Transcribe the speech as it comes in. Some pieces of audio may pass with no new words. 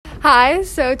Hi,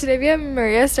 so today we have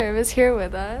Maria Service here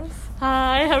with us.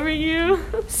 Hi, how are you?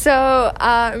 So,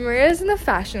 Maria is in the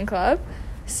Fashion Club.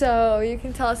 So, you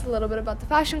can tell us a little bit about the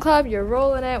Fashion Club, your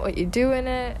role in it, what you do in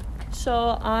it. So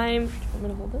I'm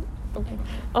gonna hold it. Okay.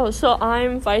 Oh, so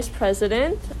I'm vice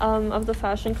president of the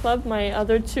Fashion Club. My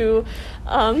other two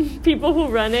people who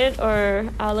run it are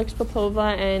Alex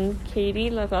Popova and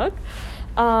Katie Levesque.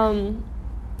 Fashion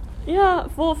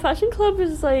Club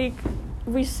is like,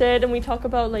 we sit and we talk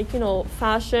about like,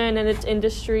 fashion and its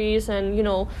industries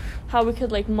and, how we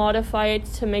could like modify it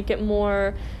to make it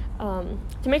more, to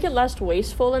make it less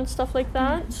wasteful and stuff like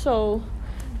that. Mm-hmm. So,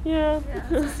 yeah.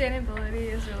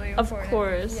 Sustainability is really important. Of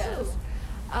course. Yes.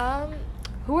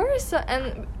 Who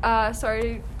are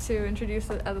sorry to introduce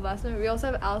at the last minute, we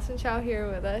also have Allison Chow here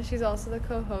with us. She's also the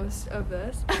co-host of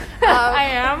this. I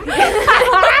am. Oh my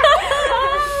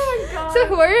God. So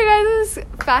who are your guys'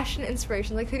 fashion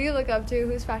inspirations? Like, who do you look up to?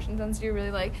 Whose fashion sense do you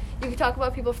really like? You could talk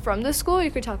about people from the school.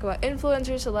 You could talk about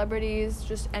influencers, celebrities,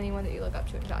 just anyone that you look up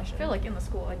to in fashion. I feel like in the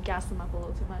school I'd gas them up a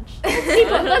little too much.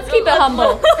 Let's keep it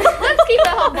humble.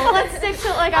 Let's stick to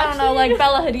like like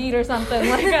Bella Hadid or something.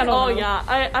 Like I don't know. Oh yeah,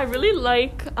 I really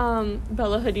like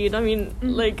Bella Hadid. I mean,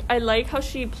 like I like how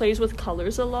she plays with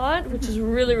colors a lot, which is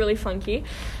really really funky.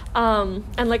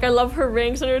 And like I love her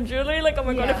rings and her jewelry. Like, oh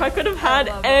my God, if I could have had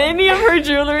any of her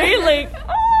jewelry, like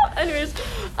anyways.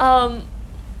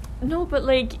 No, but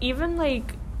like even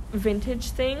like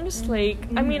vintage things, like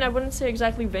I mean I wouldn't say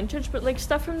exactly vintage, but like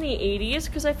stuff from the 80s,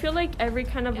 because I feel like every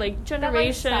kind of like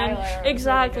generation that, like,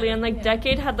 exactly really and like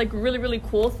decade had like really really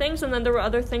cool things, and then there were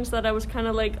other things that I was kind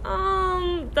of like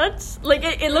that's like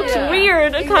it looks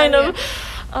weird kind of.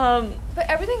 But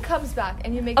everything comes back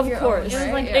and you make of your course. own, right?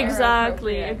 It was like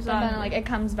exactly But then like it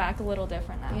comes back a little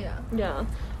different now. yeah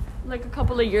like a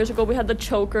couple of years ago we had the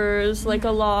chokers like a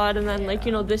lot, and then like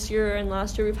this year and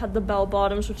last year we've had the bell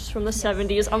bottoms, which is from the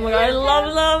 70s. Oh my God, I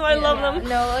love them. I love them.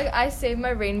 No, like I saved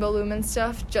my Rainbow Lumen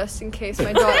stuff just in case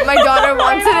my daughter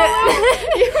wanted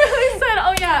it. You really said,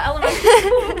 oh yeah, elementary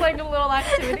school was like a little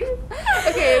activity.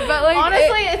 Okay, but like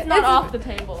honestly it's not off the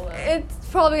table though. It's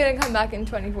probably gonna come back in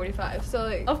 2045, so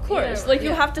like of course like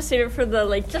you have to save it for the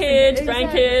like kids,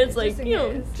 grandkids, like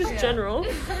just general.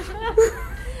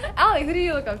 Allie, who do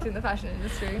you look up to in the fashion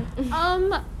industry?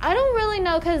 I don't really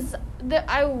know, because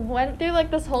I went through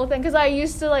like this whole thing, because I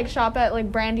used to like shop at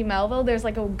like Brandy Melville. There's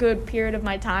like a good period of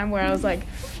my time where I was like,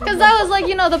 because that was like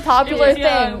the popular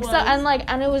thing. So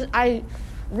and it was, I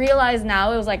realize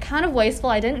now it was like kind of wasteful.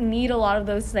 I didn't need a lot of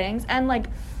those things, and like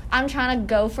I'm trying to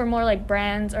go for more like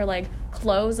brands or like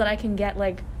clothes that I can get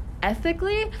like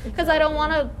ethically, because I don't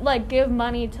want to like give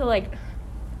money to like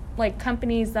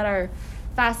companies that are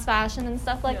fast fashion and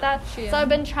stuff like that. Shein. So I've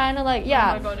been trying to like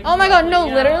oh my god no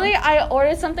literally I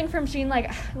ordered something from Shein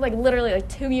like literally like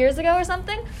 2 years ago or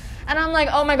something, and I'm like,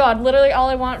 oh my god, literally all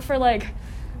I want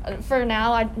for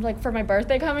now, I like for my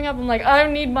birthday coming up, I'm like, I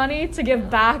need money to give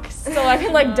back so I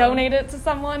can like donate it to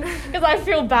someone, because I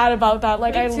feel bad about that.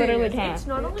 Like I literally can't. It's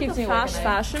not only the fast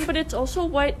fashion, but it's also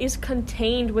what is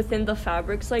contained within the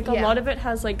fabrics. Like a lot of it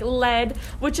has like lead,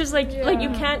 which is like you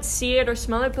can't see it or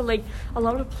smell it, but like a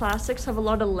lot of plastics have a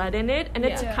lot of lead in it, and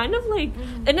it's kind of like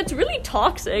and it's really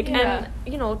toxic, and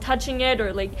touching it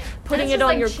or like putting it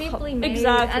on your cheaply made,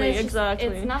 exactly it's not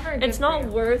very good. It's not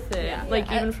worth it.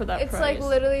 Even for that it's price. Like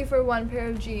literally for one pair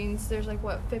of jeans there's like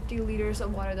 50 liters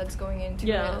of water that's going into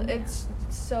it. It's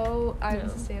so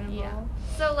unsustainable.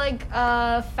 So like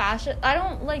fashion, I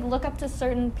don't like look up to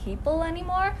certain people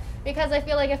anymore, because I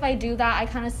feel like if I do that I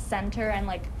kind of center and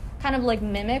like kind of like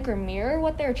mimic or mirror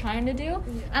what they're trying to do,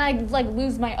 and I like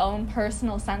lose my own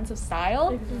personal sense of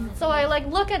style. So I like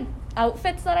look at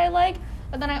outfits that I like,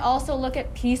 but then I also look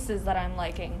at pieces that I'm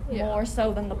liking more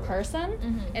so than the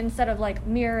person. Instead of like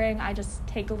mirroring, I just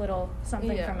take a little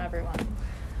something from everyone.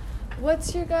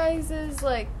 What's your guys'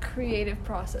 like creative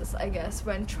process, I guess,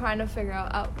 when trying to figure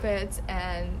out outfits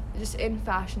and just in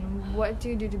fashion? What do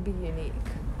you do to be unique,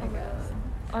 I guess?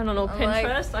 I don't know,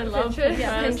 Pinterest. I love Pinterest.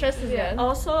 Yeah, Pinterest is good.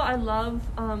 Also, I love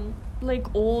like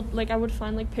old, like I would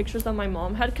find like pictures that my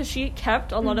mom had, because she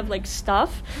kept a lot of like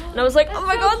stuff, and I was like, oh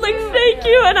my god, like thank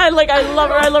you, and I love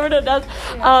her to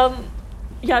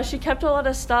death. She kept a lot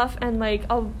of stuff, and like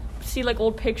I'll see like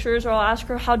old pictures, or I'll ask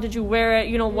her, how did you wear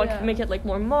it, what could make it like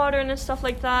more modern and stuff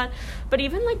like that. But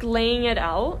even like laying it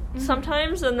out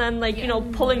sometimes, and then like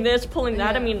pulling this, pulling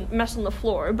that, I mean mess on the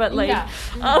floor, but like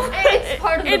it's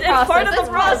part of the process. It's part of the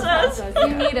process.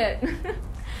 You need it.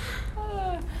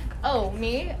 Oh,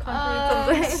 me?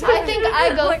 I think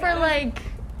I go for like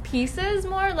pieces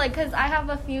more, like, because I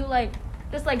have a few like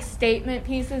just like statement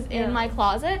pieces Yeah. in my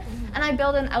closet, and I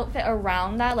build an outfit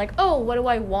around that. Like, oh, what do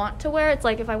I want to wear? It's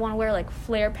like if I want to wear like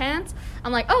flare pants,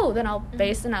 I'm like, oh, then I'll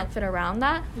base an outfit around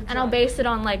that, and I'll base it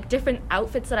on like different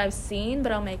outfits that I've seen,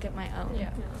 but I'll make it my own. Yeah.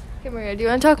 Okay, Maria, do you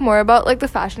want to talk more about like the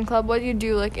fashion club? What do you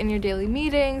do like in your daily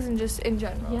meetings and just in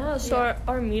general? Yeah, so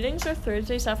our meetings are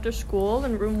Thursdays after school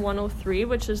in room 103,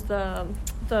 which is the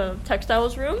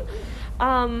textiles room.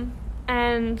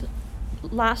 And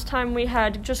last time we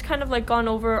had just kind of like gone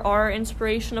over our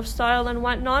inspiration of style and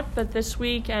whatnot, but this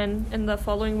week and in the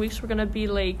following weeks we're going to be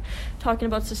like talking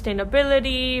about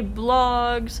sustainability,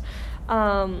 blogs,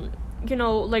 you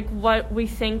know, like what we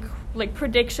think, like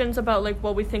predictions about like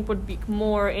what we think would be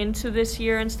more into this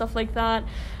year and stuff like that.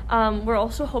 We're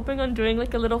also hoping on doing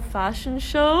like a little fashion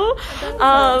show. So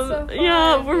fun.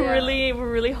 Yeah,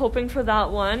 we're really hoping for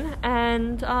that one.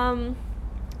 And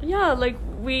yeah, like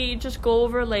we just go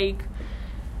over like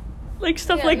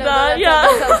stuff like that.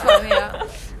 That sounds fun.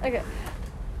 Yeah. Okay.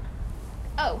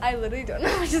 Oh. I literally don't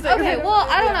know. Okay, well,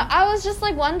 I don't know. I was just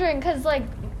like wondering because like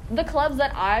the clubs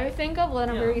that I think of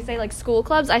whenever we say like school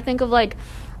clubs, I think of like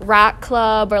Rat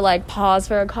Club or like Pause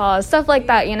for a Cause, stuff like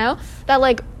that, you know, that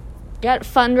like get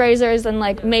fundraisers and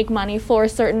like make money for a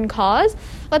certain cause.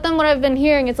 But then what I've been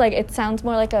hearing, it's like it sounds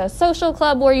more like a social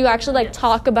club where you actually like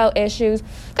talk about issues,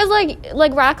 because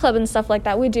like Rat Club and stuff like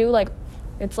that, we do like,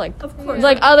 it's like, Of course.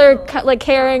 like other like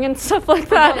caring and stuff like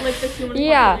that. About, like, the human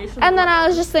Yeah, population. and then I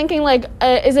was just thinking like,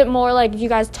 is it more like you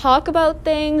guys talk about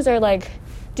things, or like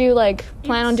do you like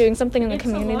plan on doing something in the it's a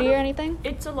lot community of- or anything?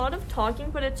 It's a lot of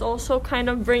talking, but it's also kind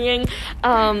of bringing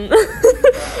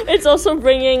it's also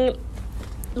bringing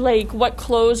like what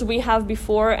clothes we have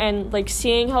before and like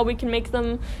seeing how we can make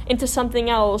them into something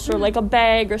else, or like a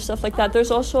bag or stuff like that.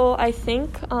 There's also, I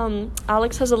think,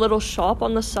 Alex has a little shop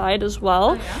on the side as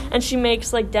well, and she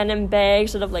makes like denim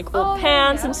bags out of like old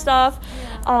pants and stuff,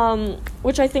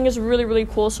 which I think is really, really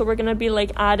cool. So we're gonna be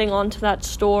like adding on to that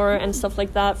store and stuff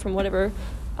like that from whatever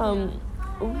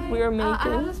we're making. I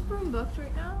have this room booked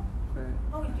right now.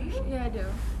 Oh, do you? Yeah, I do.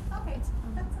 Okay,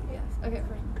 that's okay. Yes. Okay,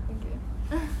 fine. Thank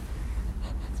you.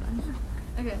 That's fine.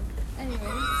 Okay. Anyway.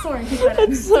 Sorry, keep that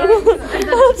in.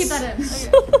 Keep that in.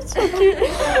 So cute.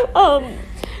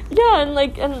 Yeah, and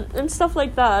like and stuff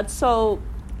like that. So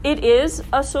it is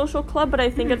a social club, but I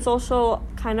think it's also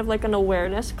kind of like an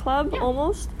awareness club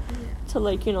almost, to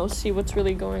like, you know, see what's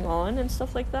really going on and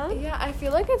stuff like that. Yeah, I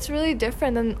feel like it's really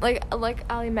different than like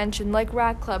Ali mentioned, like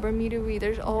Rat Club or Me to We.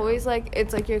 There's always like,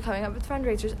 it's like you're coming up with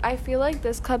fundraisers. I feel like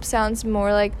this club sounds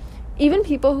more like even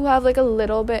people who have like a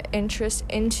little bit interest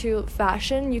into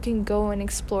fashion, you can go and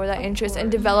explore that interest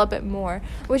and develop it more,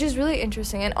 which is really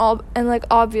interesting. And like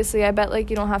obviously I bet like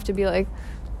you don't have to be like,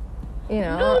 you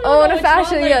know, in a it's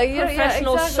fashion, not, like, yeah,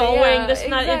 professional exactly, sewing, this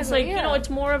and that. It's exactly, like, you know, it's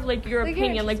more of like your Like,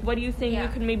 opinion. Like, what do you think you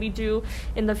could maybe do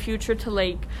in the future to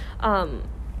like,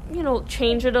 you know,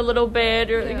 change it a little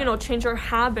bit, or you know, change our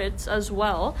habits as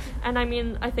well. And I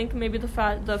mean, I think maybe the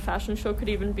fashion show could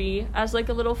even be as like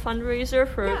a little fundraiser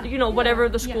for you know, whatever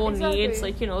the school exactly. needs,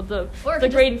 like, you know, the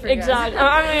grade exactly.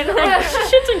 I mean, like,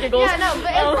 shits and giggles. Yeah, no,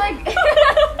 but it's like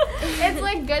it's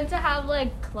like good to have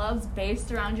like clubs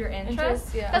based around your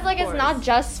interests, yeah, because like of it's not course.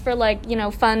 just for like, you know,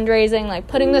 fundraising, like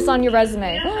putting this on your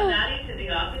resume.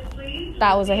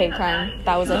 That was a hate crime.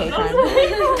 That was a hate crime.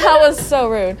 That was so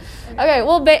rude. Okay,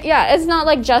 well, yeah, it's not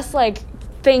like just like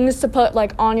things to put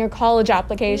like on your college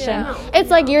application. It's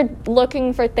like you're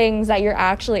looking for things that you're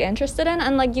actually interested in,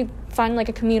 and like you find like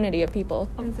a community of people.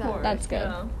 Of course, That's good.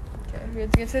 yeah. Okay, we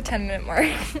have to get to the 10-minute mark.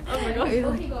 Oh my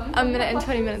god. A minute and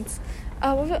 20 minutes.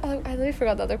 What was it? I literally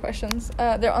forgot the other questions.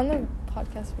 They're on the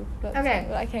podcast group. But Okay.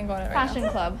 but I can't go on it right Fashion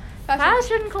now. club. Fashion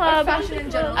Fashion club. Fashion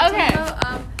in general. Okay. So,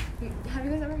 have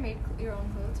you guys ever made your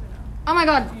own clothes or no? Oh my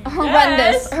god,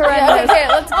 horrendous.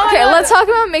 Yeah, okay, let's talk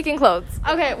about making clothes.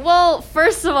 Okay, well,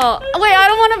 first of all, wait, I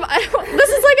don't, this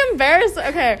is like embarrassing.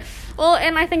 Okay, well,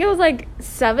 and I think it was like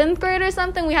 7th grade or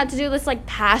something, we had to do this like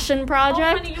passion Oh,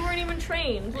 project. honey, you weren't even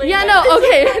trained. Like, Yeah, no,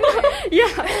 okay. Yeah.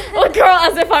 Well, girl,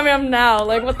 as if I am now.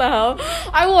 Like, what the hell?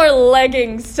 I wore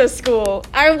leggings to school.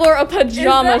 I wore a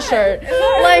pajama shirt.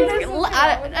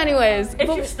 Anyways. if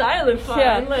you style it fine,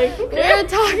 Yeah. like, We were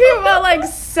talking about, like,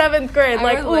 7th grade. I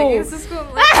Like, wear leggings ooh. to school.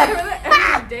 Like, I wear that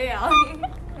every day, Ali.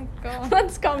 Go on.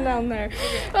 Let's come down there.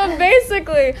 But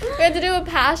basically, we had to do a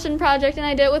passion project, and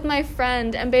I did it with my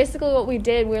friend. And basically, what we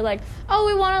did, we were like, oh,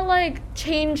 we want to like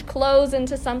change clothes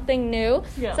into something new.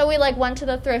 Yeah. So we like went to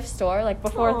the thrift store, like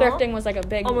before Aw. thrifting was like a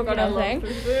big Oh my god, I love thing.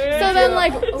 thrifting. So then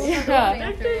like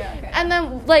and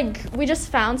then like we just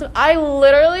found some. I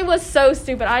literally was so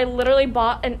stupid. I literally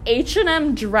bought an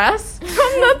H&M dress from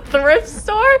the thrift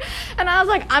store, and I was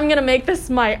like, I'm gonna make this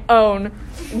my own.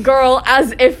 Girl,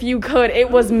 as if you could. It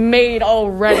was made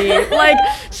already. Like,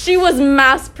 she was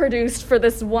mass produced for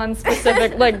this one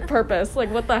specific like purpose.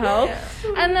 Like, what the hell?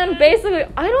 And then basically,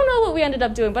 I don't know what we ended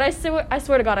up doing, but I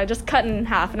swear to God, I just cut it in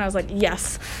half, and I was like,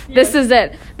 yes, this is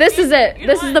it. This is it. You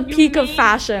know This is what? the You peak of made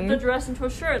fashion. The dress into a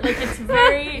shirt. Like, it's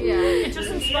very, it's just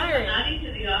Could we have inspiring. Maddie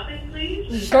to the office,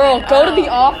 please? Girl, go to the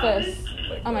office.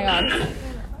 Oh my God.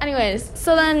 Anyways,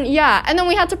 so then, yeah, and then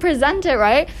we had to present it,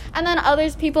 right? And then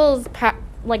others people's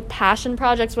passion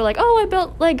projects were like, oh, I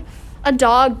built like a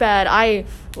dog bed. I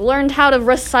learned how to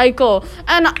recycle.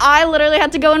 And I literally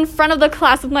had to go in front of the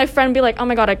class with my friend and be like, oh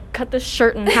my God, I cut this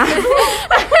shirt in half. It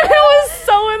was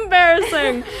so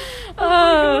embarrassing.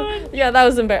 Yeah, that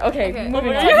was embarrassing. Okay,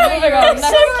 moving on. Moving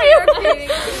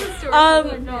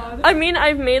on. I mean,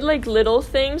 I've made like little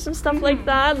things and stuff like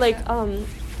that. Like,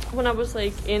 when I was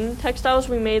like in textiles,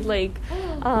 we made like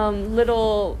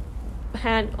little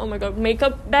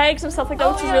makeup bags and stuff like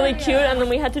that, which is really cute. And then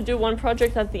we had to do one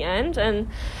project at the end, and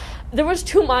there was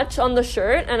too much on the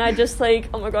shirt, and I just like,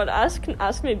 oh my God, ask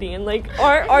Nadine. Like,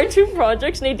 our two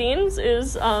projects, Nadine's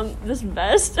is this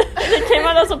vest. It came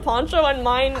out as a poncho, and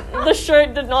mine, the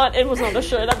shirt did not. It was not a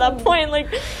shirt at that point. Like,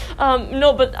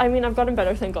 no, but I mean, I've gotten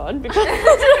better, thank God, because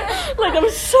like it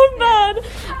was so bad.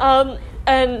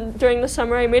 And during the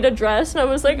summer, I made a dress, and I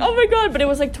was like, oh my God, but it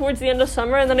was like towards the end of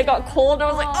summer, and then it got cold, and I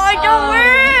was like, oh, I can't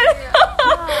wear it.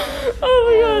 Oh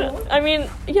my God. I mean,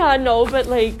 yeah, no, but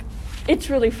like,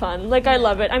 it's really fun. Like, I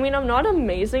love it. I mean, I'm not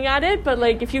amazing at it, but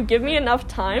like, if you give me enough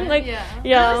time, like, yeah.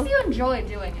 Unless you enjoy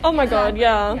doing it. Oh my God,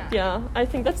 yeah. I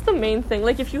think that's the main thing.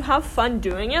 Like, if you have fun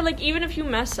doing it, like, even if you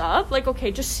mess up, like,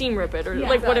 okay, just seam rip it, or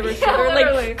like whatever shit, or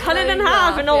like cut it in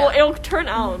half, and it'll turn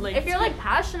out. Like, if you're like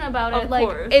passionate about Of it, like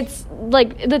course. it's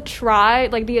like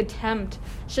the attempt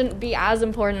shouldn't be as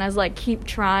important as like keep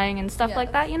trying and stuff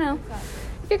like that, you know.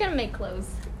 If you're gonna make clothes.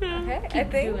 Okay, I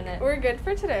Keep think doing it. we're good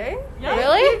for today. Yeah.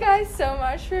 Really? Thank you guys so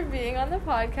much for being on the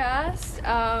podcast.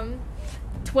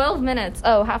 12 minutes.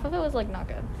 Oh, half of it was like not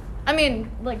good. I mean,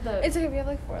 like the. It's okay, we have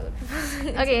like 4 other people.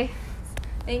 Okay.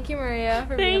 Thank you, Maria,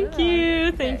 for being on the thank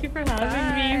you. podcast. Thank you for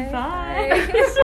having me. Bye. Bye.